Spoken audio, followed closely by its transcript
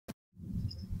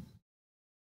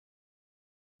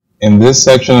In this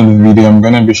section of the video, I'm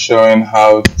going to be showing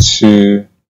how to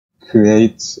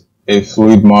create a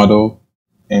fluid model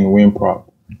in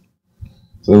WinProp.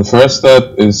 So the first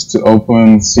step is to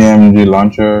open CMG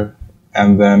Launcher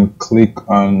and then click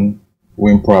on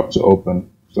WinProp to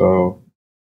open. So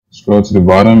scroll to the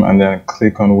bottom and then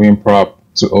click on WinProp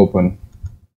to open.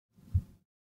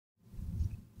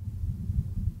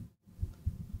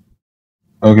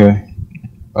 Okay.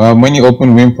 When you open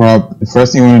WinProp, the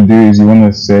first thing you want to do is you want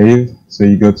to save. So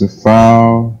you go to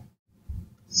File,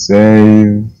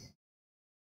 Save,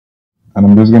 and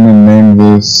I'm just going to name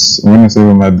this, I'm going to save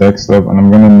on my desktop, and I'm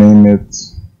going to name it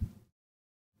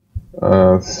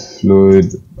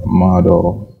Fluid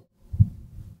Model.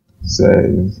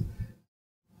 Save.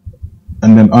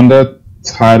 And then under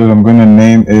Title, I'm going to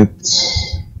name it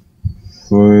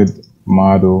Fluid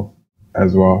Model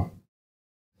as well.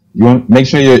 You want make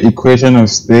sure your equation of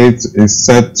state is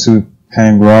set to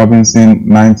Peng-Robinson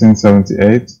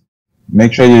 1978.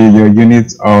 Make sure your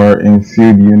units are in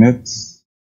field units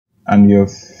and your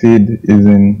feed is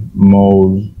in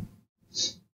moles.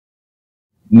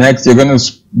 Next, you're going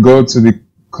to go to the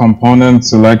component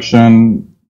selection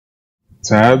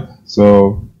tab.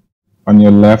 So on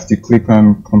your left, you click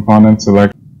on component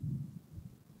selection.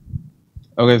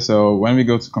 Okay, so when we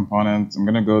go to components, I'm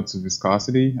going to go to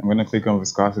viscosity. I'm going to click on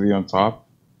viscosity on top.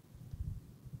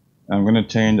 I'm going to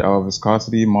change our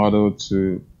viscosity model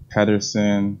to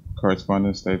Pedersen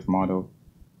corresponding state model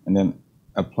and then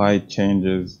apply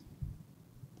changes.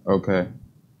 Okay.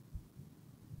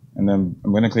 And then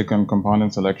I'm going to click on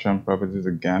component selection properties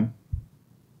again.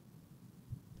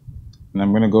 And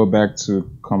I'm going to go back to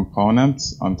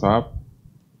components on top.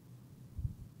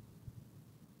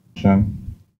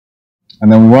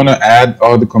 And then we want to add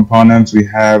all the components we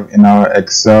have in our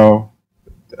Excel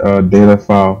data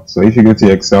file. So if you go to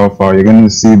the Excel file, you're going to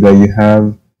see that you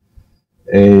have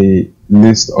a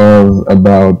list of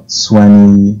about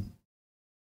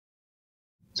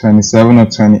 27 or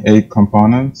 28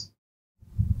 components.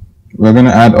 We're going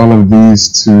to add all of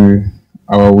these to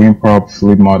our WinProp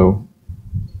fluid model.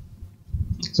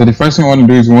 So the first thing we want to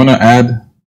do is we want to add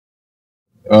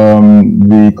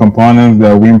the components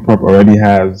that WinProp already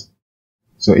has.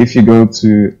 So if you go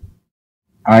to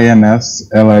INS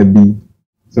LIB,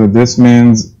 so this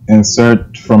means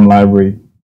insert from library,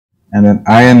 and then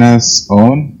INS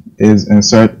own is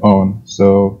insert own.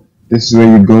 So this is where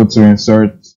you go to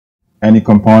insert any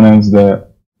components that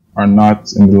are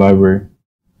not in the library.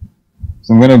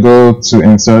 So I'm going to go to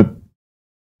insert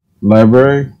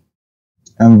library,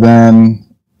 and then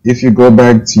if you go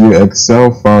back to your Excel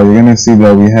file, you're going to see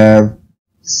that we have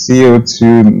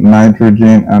CO2,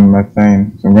 nitrogen, and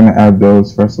methane. So I'm going to add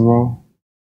those first of all.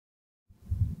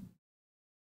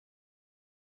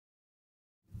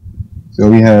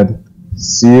 So we had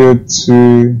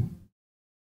CO2,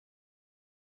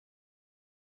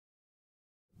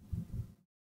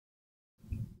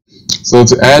 so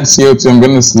to add CO2, I'm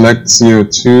going to select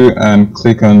CO2 and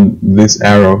click on this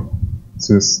arrow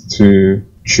to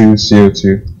choose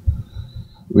CO2.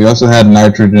 We also had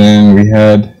nitrogen, we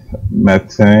had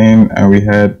methane, and we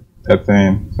had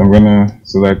ethane. So I'm going to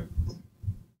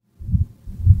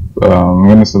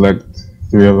select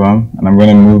three of them, and I'm going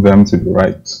to move them to the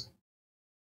right.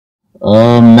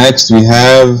 Next we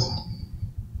have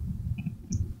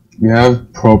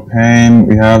propane,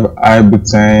 we have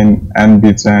ibutane,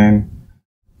 n-butane,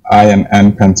 I and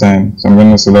n-pentane. So I'm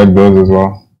going to select those as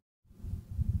well.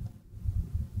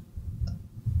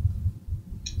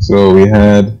 So we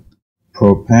had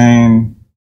propane,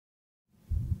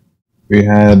 we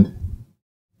had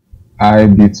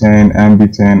ibutane,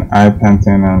 n-butane,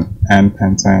 i-pentane, and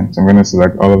n-pentane. So I'm going to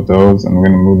select all of those and I'm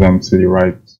going to move them to the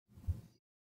right.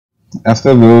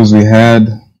 After those, we had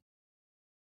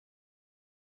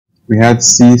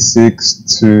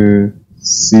C6 to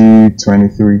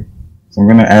C23. So I'm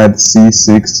going to add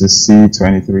C6 to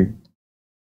C23.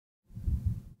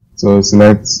 So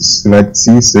select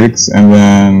C6 and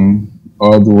then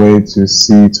all the way to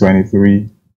C23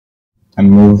 and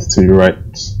move to the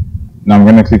right. Now I'm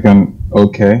going to click on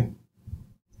OK,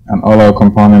 and all our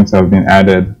components have been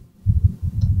added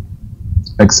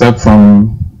except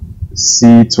from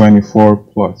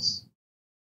C24 plus.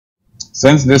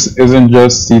 Since this isn't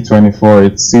just C24,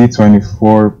 it's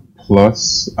C24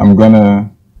 plus, I'm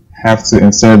gonna have to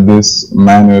insert this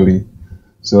manually.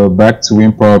 So back to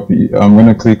WinProp, I'm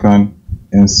gonna click on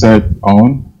Insert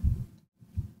Own.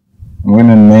 I'm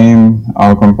gonna name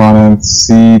our component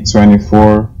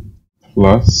C24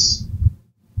 plus,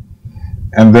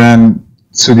 and then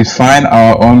to define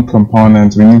our own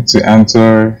component, we need to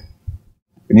enter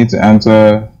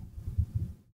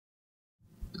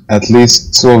at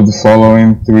least two of the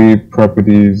following three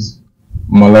properties: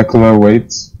 molecular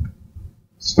weight,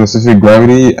 specific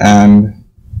gravity, and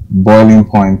boiling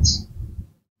point.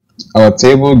 Our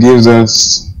table gives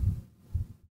us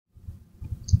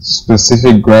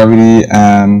specific gravity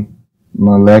and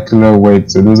molecular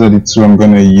weight, so those are the two I'm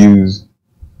going to use.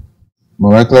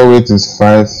 Molecular weight is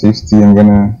 550. I'm going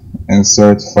to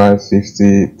insert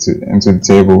 550 into the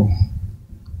table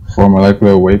for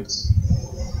molecular weight,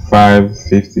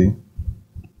 550.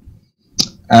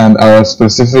 And our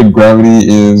specific gravity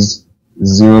is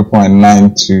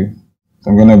 0.92.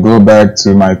 I'm going to go back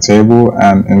to my table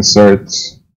and insert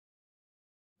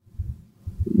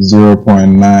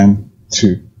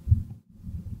 0.92.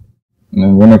 And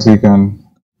I'm going to click on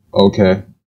OK.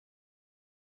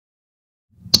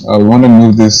 I want to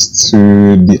move this to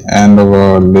the end of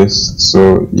our list,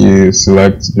 so you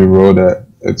select the row that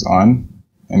it's on,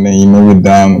 and then you move it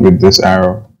down with this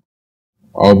arrow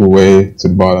all the way to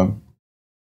the bottom.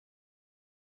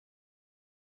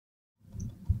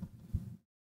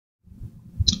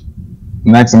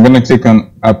 Next, I'm going to click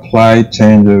on Apply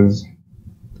Changes.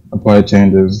 Apply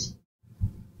Changes.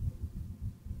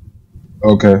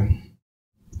 Okay.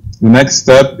 The next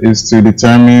step is to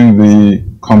determine the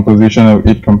composition of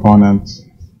each component.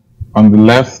 On the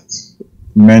left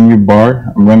menu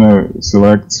bar, I'm going to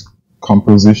select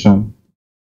Composition.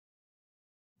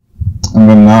 And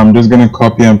then now I'm just going to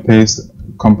copy and paste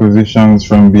compositions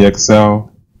from the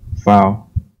Excel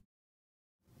file.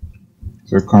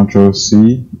 So Control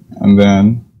C and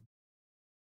then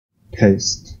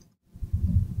paste.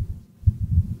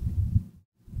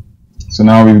 So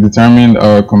now we've determined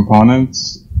our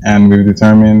components and we've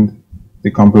determined the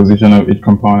composition of each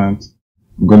component.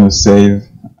 I'm going to save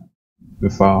the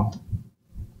file.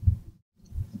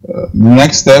 The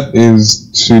next step is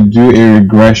to do a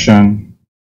regression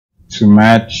to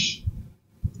match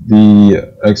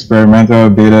the experimental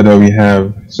data that we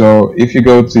have. So if you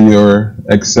go to your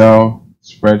Excel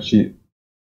spreadsheet,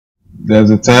 there's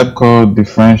a tab called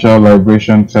Differential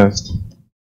Libration Test.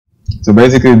 So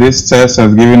basically this test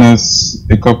has given us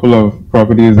a couple of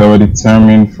properties that were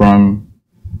determined from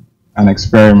an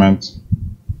experiment.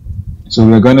 So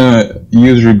we're going to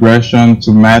use regression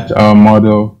to match our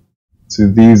model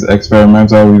to these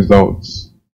experimental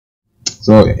results.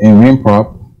 So in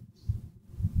WinProp,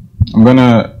 I'm going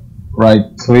to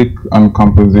right click on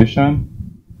composition.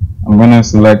 I'm going to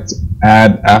select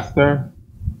add after.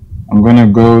 I'm going to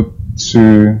go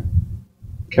to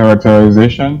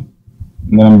characterization.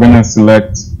 And then I'm going to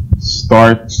select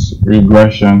start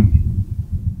regression.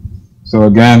 So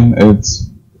again, it's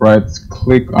right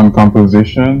click on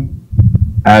composition,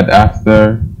 add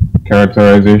after,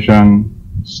 characterization,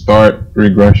 start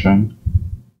regression.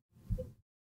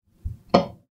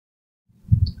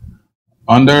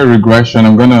 Under regression,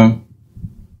 I'm going to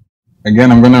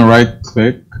right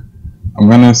click. I'm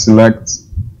going to select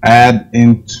add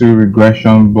into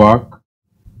regression block.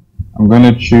 I'm going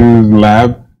to choose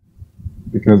lab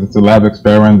because it's a lab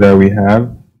experiment that we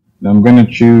have. Then I'm going to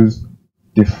choose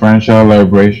differential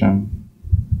libration.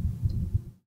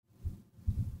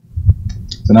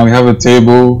 So now we have a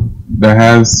table that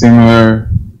has similar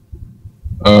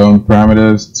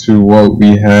parameters to what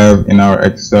we have in our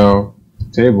Excel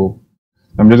table.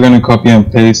 I'm just going to copy and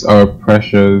paste our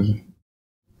pressures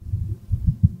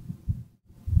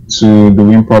to the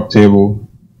WinProp table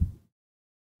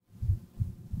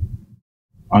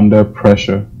under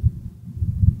pressure.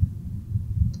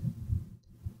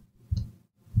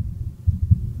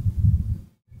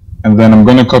 And then I'm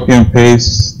going to copy and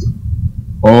paste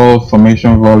all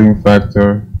formation volume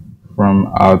factor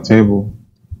from our table.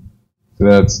 So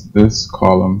that's this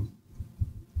column.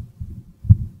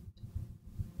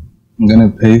 I'm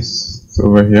going to paste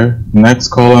over here. Next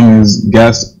column is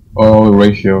gas oil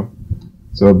ratio.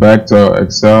 So back to our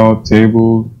Excel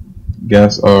table,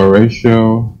 gas oil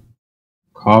ratio,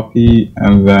 copy,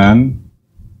 and then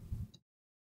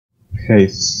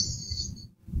paste.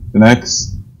 The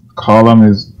next column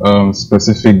is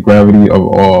specific gravity of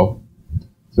oil.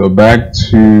 So back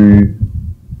to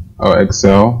our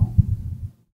Excel,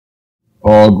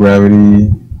 all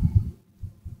gravity,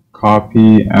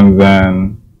 copy, and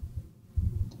then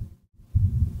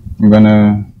I'm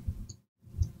gonna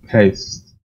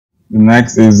paste. The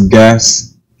next is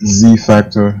gas Z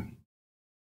factor.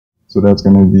 So that's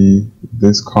gonna be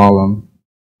this column.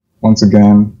 Once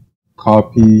again,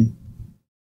 copy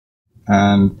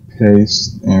and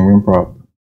paste in WinProp.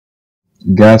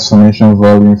 Gas formation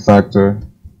volume factor.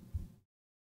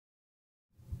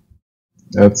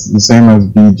 That's the same as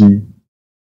BG.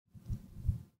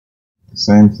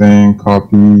 Same thing,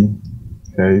 copy,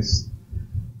 paste.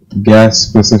 gas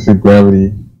specific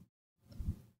gravity.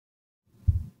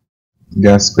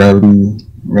 Gas gravity,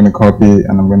 I'm going to copy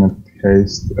and I'm going to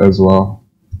paste as well.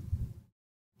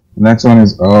 The next one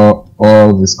is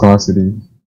all viscosity.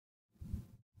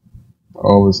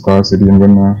 All viscosity, I'm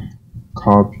going to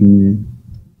copy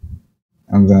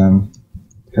and then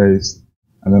paste.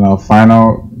 And then our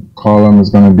final column is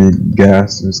going to be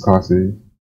gas viscosity.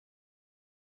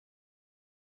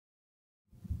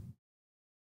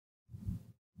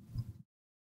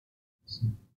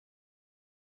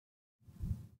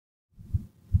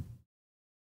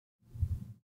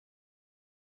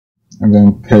 And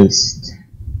then paste.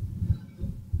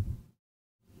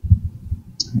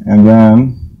 And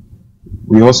then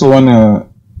we also want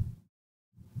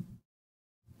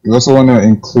to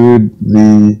include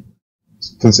the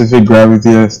specific gravity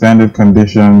at standard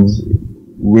conditions,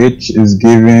 which is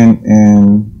given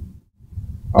in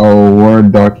our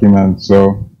Word document.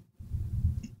 So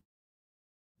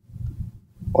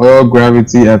oil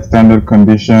gravity at standard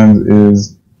conditions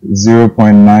is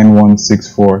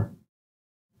 0.9164.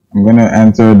 I'm going to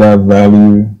enter that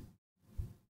value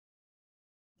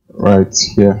right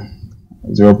here,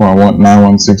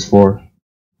 0.9164.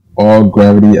 All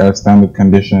gravity at standard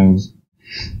conditions.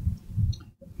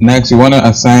 Next, you want to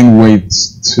assign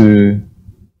weights to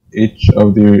each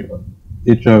of the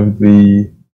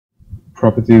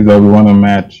properties that we want to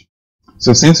match.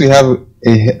 So since we have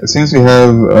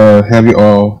heavy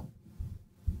oil,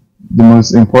 the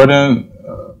most important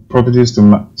properties to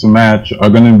match are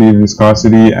going to be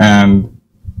viscosity and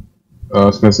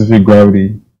specific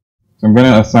gravity. So I'm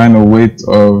going to assign a weight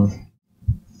of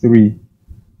 3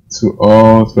 to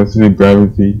all specific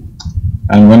gravity, and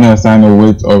I'm going to assign a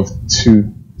weight of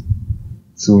 2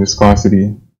 to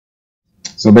viscosity.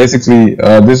 So basically,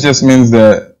 this just means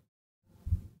that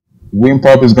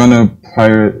WinProp is going to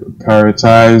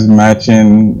prioritize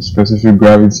matching specific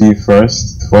gravity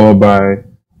first, followed by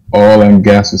oil and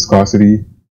gas viscosity.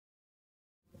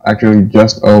 Actually,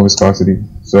 just oil viscosity.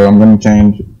 So I'm going to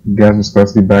change gas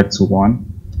viscosity back to 1.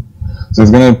 So it's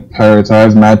going to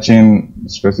prioritize matching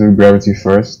specific gravity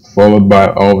first, followed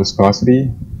by oil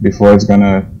viscosity, before it's going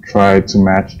to try to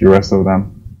match the rest of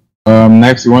them.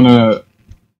 Next, you want to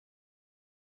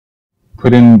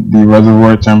put in the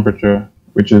reservoir temperature,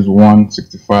 which is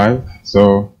 165.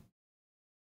 So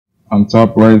on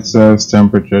top where it says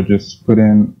temperature, just put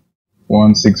in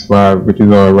 165, which is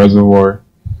our reservoir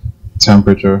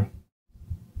temperature.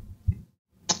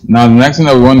 Now the next thing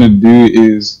that we want to do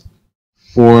is,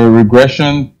 for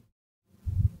regression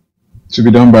to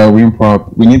be done by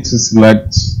WinProp, we need to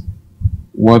select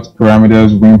what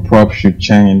parameters WinProp should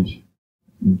change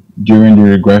during the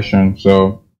regression.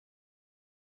 So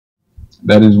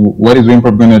that is, what is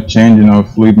WinProp going to change in our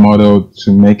fluid model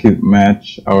to make it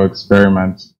match our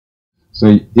experiment.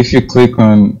 So if you click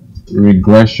on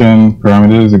regression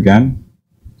parameters again,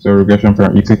 so you click on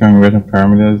regression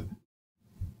parameters,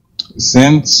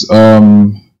 since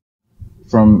from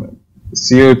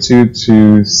CO2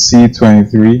 to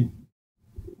C23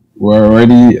 we're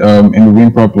already in the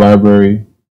WinProp library,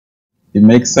 it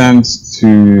makes sense to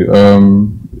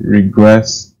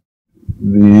regress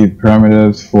the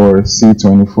parameters for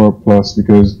C24 plus,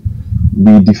 because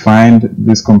we defined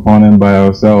this component by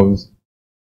ourselves.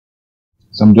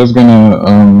 So I'm just gonna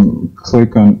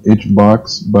click on each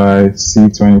box by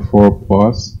C24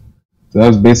 plus. So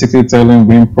that's basically telling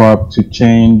WinProp to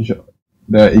change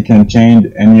that it can change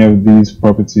any of these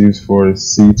properties for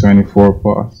C24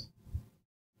 plus.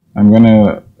 I'm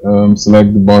gonna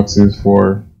select the boxes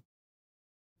for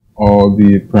all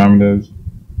the parameters.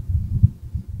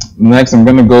 Next, I'm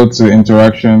going to go to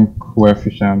interaction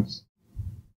coefficients,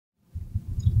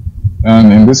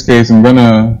 and in this case I'm going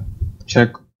to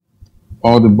check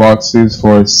all the boxes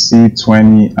for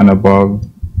C20 and above.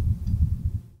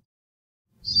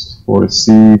 For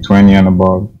C20 and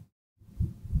above.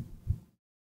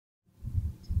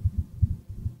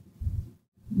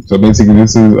 So basically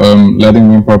this is letting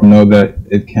WinProp know that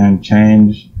it can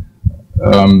change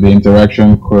the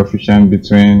interaction coefficient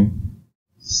between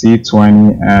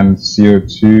C20 and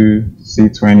CO2,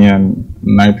 C20 and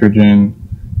nitrogen,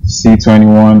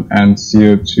 C21 and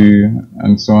CO2,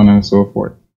 and so on and so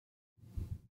forth.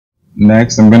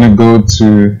 Next, I'm going to go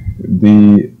to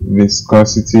the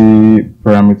viscosity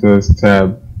parameters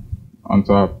tab on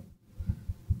top.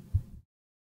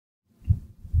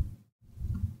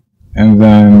 And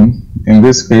then in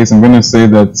this case, I'm going to say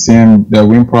that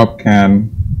WinProp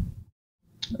can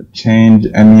change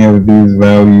any of these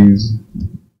values.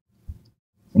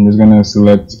 I'm just going to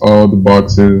select all the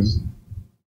boxes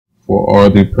for all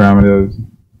the parameters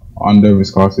under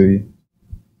viscosity.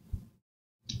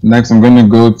 Next, I'm going to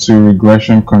go to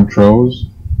regression controls.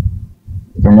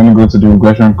 So I'm going to go to the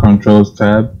regression controls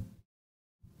tab.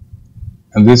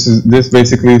 And this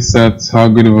basically sets how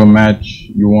good of a match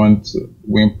you want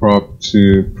WinProp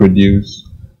to produce.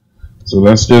 So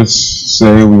let's just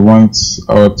say we want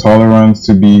our tolerance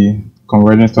to be,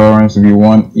 convergence tolerance to be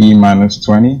 1e minus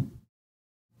 20.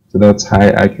 So that's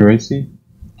high accuracy.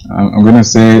 I'm going to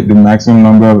say the maximum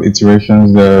number of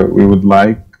iterations that we would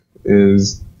like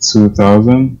is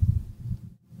 2000. And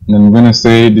then I'm going to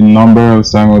say the number of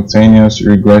simultaneous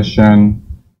regression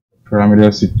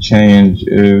parameters to change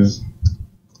is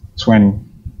 20.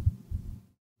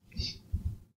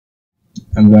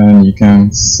 And then you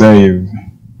can save.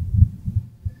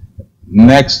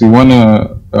 Next, we want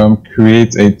to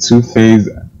create a two-phase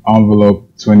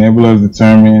envelope to enable us to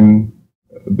determine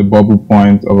the bubble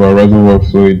point of our reservoir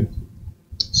fluid.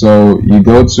 So you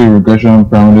go to regression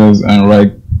parameters and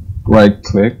right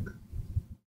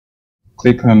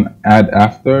click on add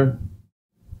after,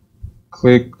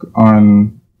 click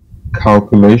on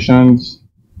calculations,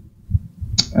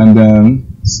 and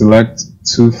then select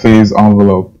two-phase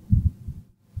envelope.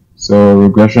 So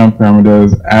regression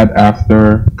parameters, add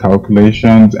after,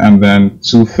 calculations, and then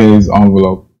two-phase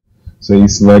envelope. So you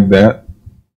select that,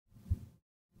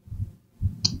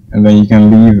 and then you can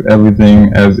leave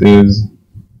everything as is.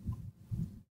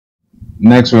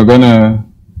 Next, we're gonna,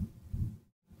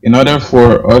 in order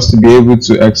for us to be able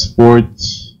to export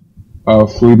our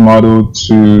fluid model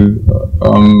to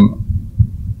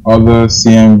other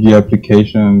CMG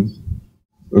applications,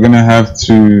 we're gonna have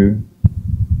to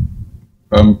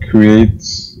create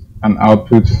an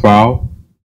output file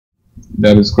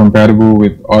that is compatible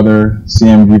with other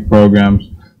CMG programs.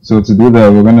 So to do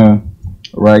that, we're gonna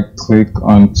right click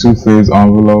on two-phase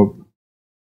envelope,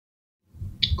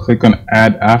 click on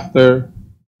add after,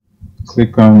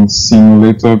 click on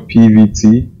simulator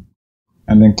PVT,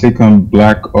 and then click on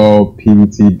black all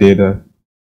PVT data.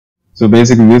 So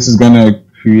basically this is gonna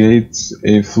create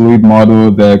a fluid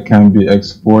model that can be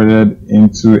exported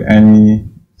into any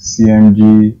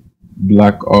CMG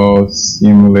black-all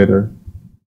simulator.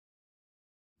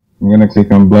 I'm going to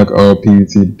click on black-all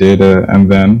PVT data, and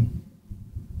then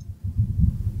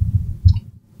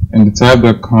in the tab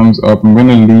that comes up, I'm going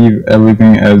to leave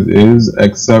everything as is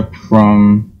except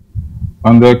from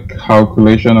under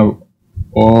calculation of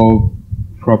all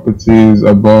properties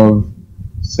above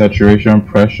saturation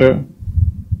pressure.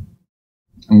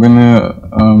 I'm going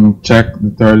to check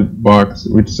the third box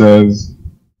which says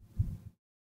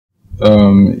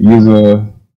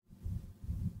user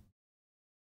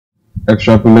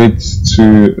extrapolates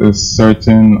to a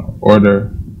certain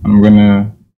order. I'm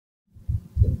gonna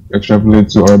extrapolate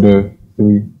to order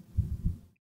 3.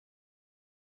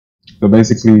 So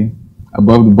basically,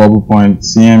 above the bubble point,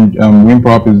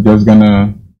 WinProp is just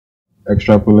gonna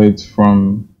extrapolate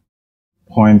from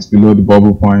points below the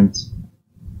bubble point,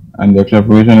 and the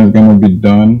extrapolation is gonna be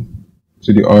done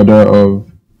to the order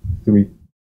of 3.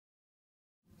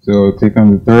 So click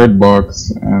on the third box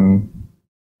and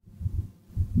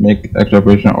make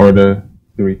extrapolation order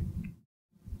 3.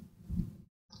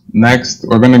 Next,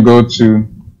 we're going to go to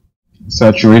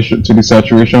the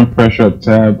saturation pressure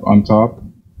tab on top.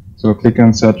 So click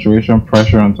on saturation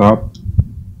pressure on top.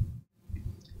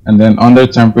 And then under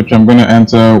temperature, I'm going to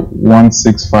enter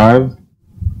 165.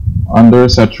 Under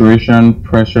saturation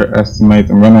pressure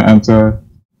estimate, I'm going to enter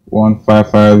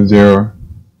 1550,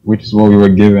 which is what we were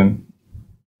given.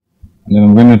 And then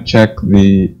I'm going to check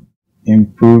the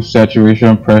improve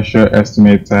saturation pressure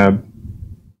estimate tab.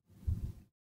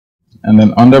 And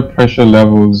then under pressure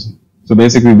levels, so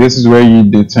basically this is where you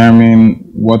determine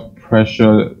what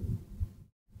pressure,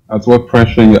 at what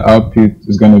pressure your output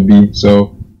is going to be.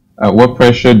 So at what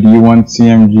pressure do you want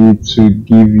CMG to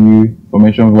give you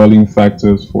formation volume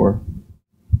factors for?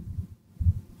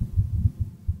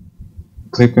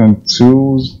 Click on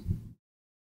tools,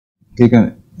 click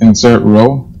on insert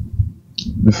row.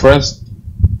 The first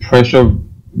pressure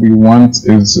we want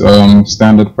is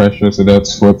standard pressure, so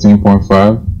that's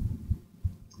 14.5.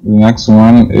 The next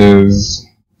one is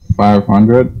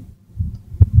 500,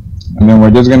 and then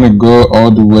we're just going to go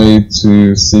all the way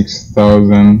to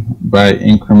 6,000 by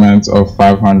increments of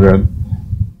 500.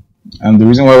 And the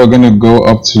reason why we're going to go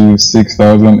up to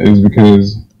 6,000 is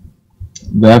because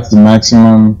that's the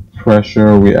maximum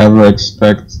pressure we ever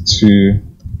expect to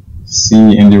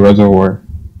see in the reservoir,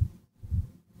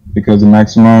 because the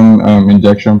maximum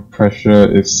injection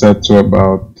pressure is set to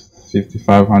about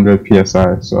 5,500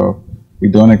 psi. So we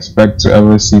don't expect to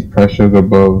ever see pressures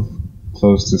above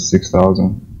close to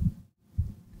 6,000.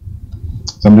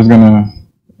 So I'm just gonna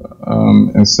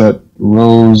insert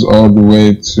rows all the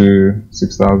way to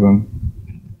 6,000.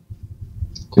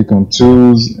 Click on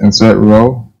Tools, Insert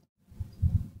Row,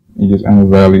 and just enter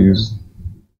values.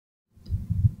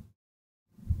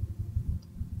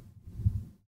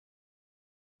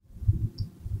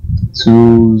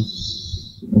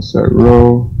 Tools, Insert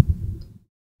Row,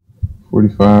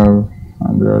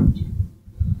 4,500,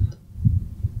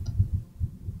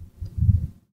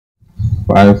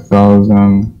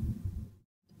 5,000,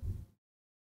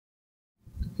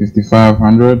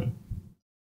 5,500,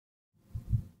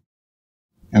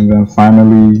 and then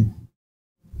finally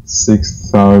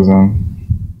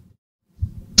 6,000.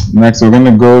 Next, we're going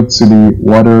to go to the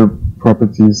Water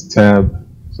Properties tab.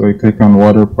 So we click on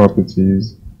Water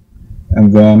Properties,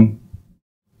 and then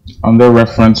under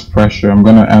Reference Pressure, I'm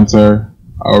going to enter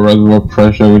our reservoir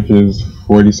pressure, which is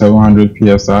 4,700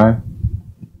 psi.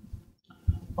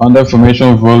 Under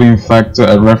Formation Volume Factor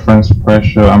at Reference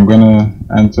Pressure, I'm going to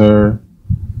enter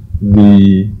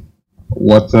the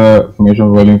water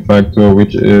formation volume factor,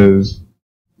 which is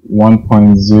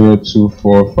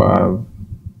 1.0245.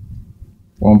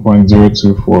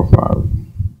 1.0245.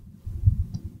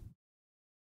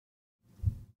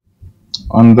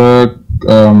 Under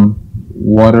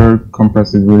water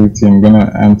compressibility, I'm going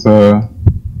to enter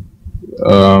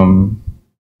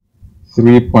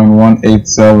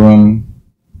 3.187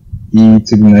 e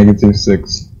to the negative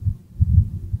 6.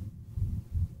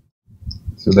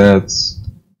 So that's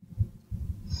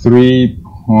 3.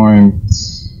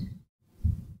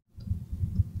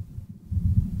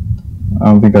 I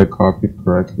don't think I copied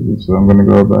correctly, so I'm going to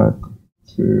go back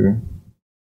to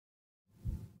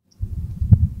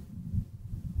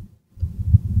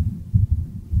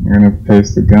I'm going to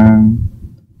paste again.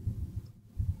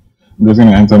 I'm just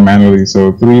going to enter manually,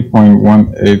 so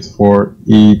 3.184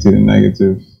 e to the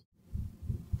negative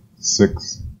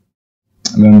 6.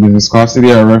 And then the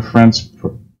viscosity at reference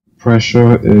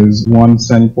pressure is 1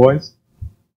 centipoise,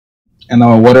 and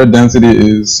our water density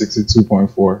is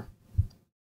 62.4.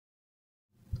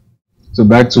 So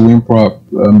back to WinProp,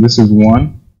 this is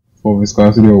 1 for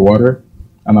viscosity of water,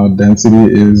 and our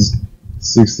density is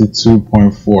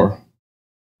 62.4.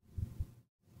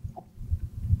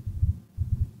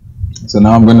 So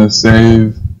now I'm going to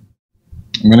save.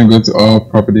 I'm going to go to all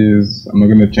properties. I'm not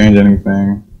going to change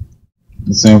anything.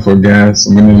 The same for gas.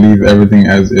 I'm going to leave everything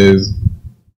as is.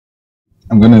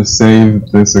 I'm going to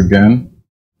save this again,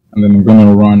 and then I'm going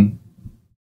to run.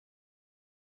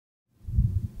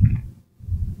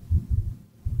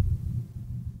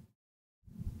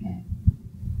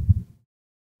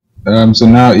 So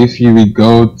now if you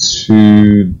go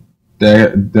to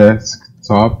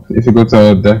desktop, if you go to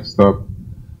our desktop,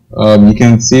 you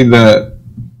can see that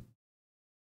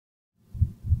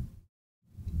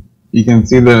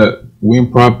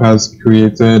WinProp has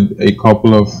created a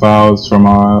couple of files from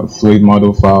our fluid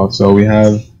model file. So we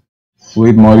have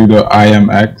fluid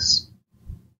model.imx,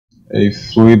 a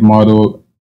fluid model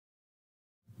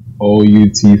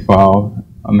OUT file,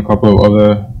 and a couple of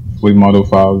other fluid model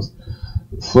files.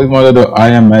 Fluid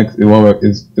model.imx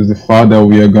is the file that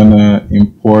we are gonna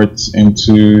import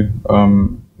into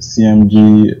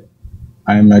CMG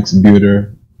IMX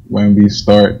Builder when we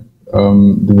start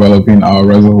developing our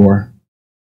reservoir.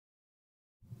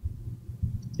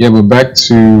 Yeah, but back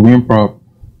to WinProp,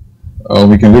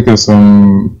 we can look at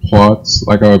some plots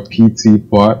like our PT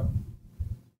plot,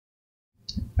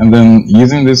 and then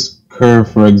using this curve,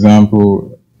 for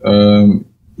example,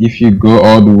 if you go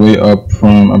all the way up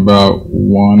from about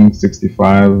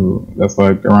 165, that's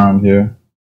like around here,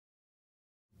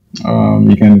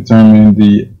 you can determine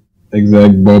the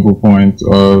exact bubble point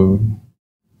of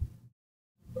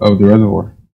the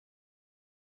reservoir.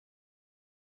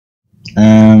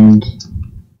 And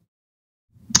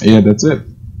yeah, that's it.